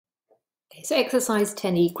Okay, so exercise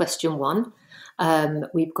 10E question 1.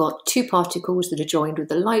 We've got two particles that are joined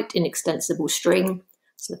with a light inextensible string.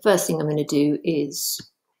 So the first thing I'm going to do is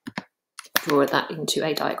draw that into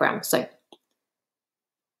a diagram. So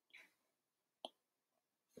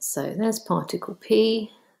there's particle P,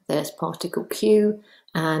 there's particle Q,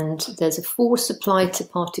 and there's a force applied to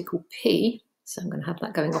particle P. So I'm going to have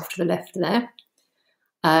that going off to the left there.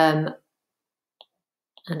 And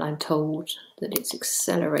I'm told that it's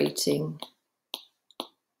accelerating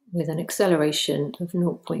with an acceleration of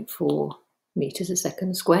 0.4 meters a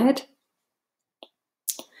second squared.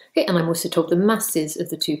 Okay, and I'm also told the masses of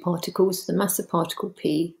the two particles. The mass of particle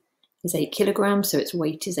P is 8 kilograms, so its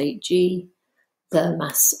weight is 8g. The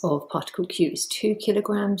mass of particle Q is 2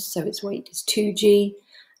 kilograms, so its weight is 2g.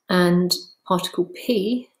 And particle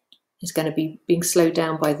P is going to be being slowed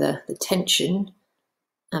down by the tension,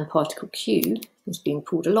 and particle Q is being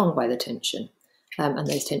pulled along by the tension. And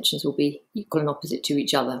those tensions will be equal and opposite to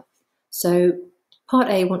each other. So part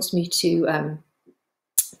A wants me to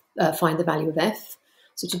find the value of F.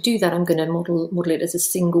 So to do that, I'm going to model it as a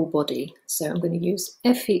single body. So I'm going to use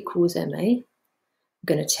F equals ma. I'm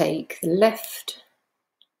going to take the left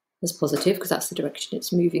as positive because that's the direction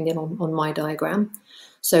it's moving in on my diagram.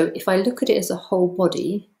 So if I look at it as a whole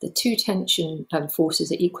body, the two tension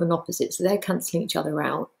forces are equal and opposite, so they're cancelling each other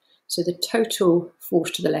out. So the total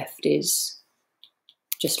force to the left is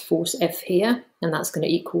just force F here, and that's going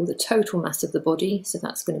to equal the total mass of the body. So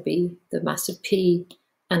that's going to be the mass of P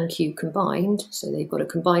and Q combined. So they've got a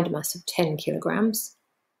combined mass of 10 kilograms.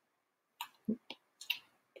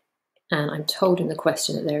 And I'm told in the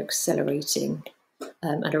question that they're accelerating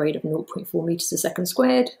at a rate of 0.4 meters a second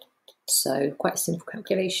squared. So quite a simple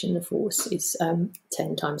calculation. The force is 10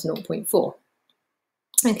 times 0.4.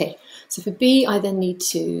 Okay, so for B, I then need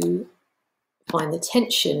to find the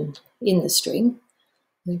tension in the string.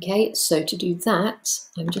 Okay, so to do that,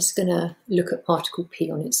 I'm just going to look at particle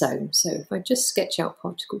P on its own. So if I just sketch out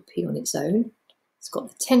particle P on its own, it's got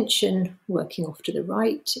the tension working off to the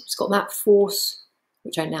right. It's got that force,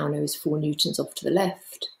 which I now know is 4 newtons off to the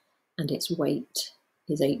left, and its weight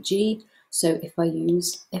is 8g. So if I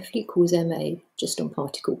use F equals ma just on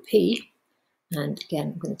particle P, and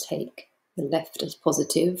again, I'm going to take the left as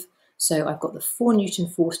positive. So I've got the 4 Newton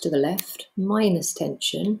force to the left minus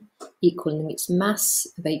tension equaling its mass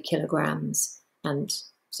of 8 kilograms, and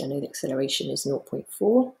so I know the acceleration is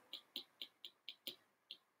 0.4.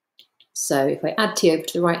 So if I add T over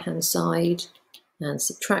to the right hand side and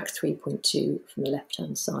subtract 3.2 from the left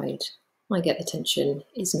hand side, I get the tension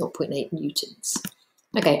is 0.8 newtons.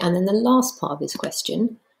 Okay, and then the last part of this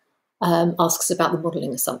question asks about the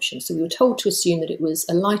modelling assumption. So we were told to assume that it was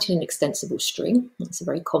a light and inextensible string. That's a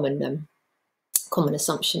very common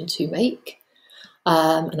assumption to make.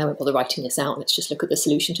 And I won't bother writing this out. Let's just look at the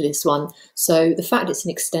solution to this one. So the fact it's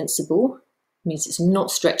inextensible means it's not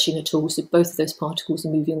stretching at all. So both of those particles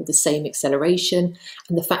are moving with the same acceleration.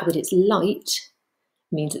 And the fact that it's light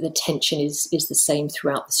means that the tension is the same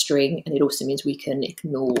throughout the string. And it also means we can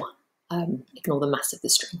ignore the mass of the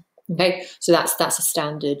string. Okay, so that's a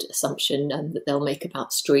standard assumption that they'll make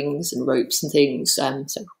about strings and ropes and things. So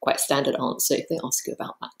quite a standard answer if they ask you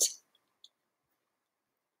about that.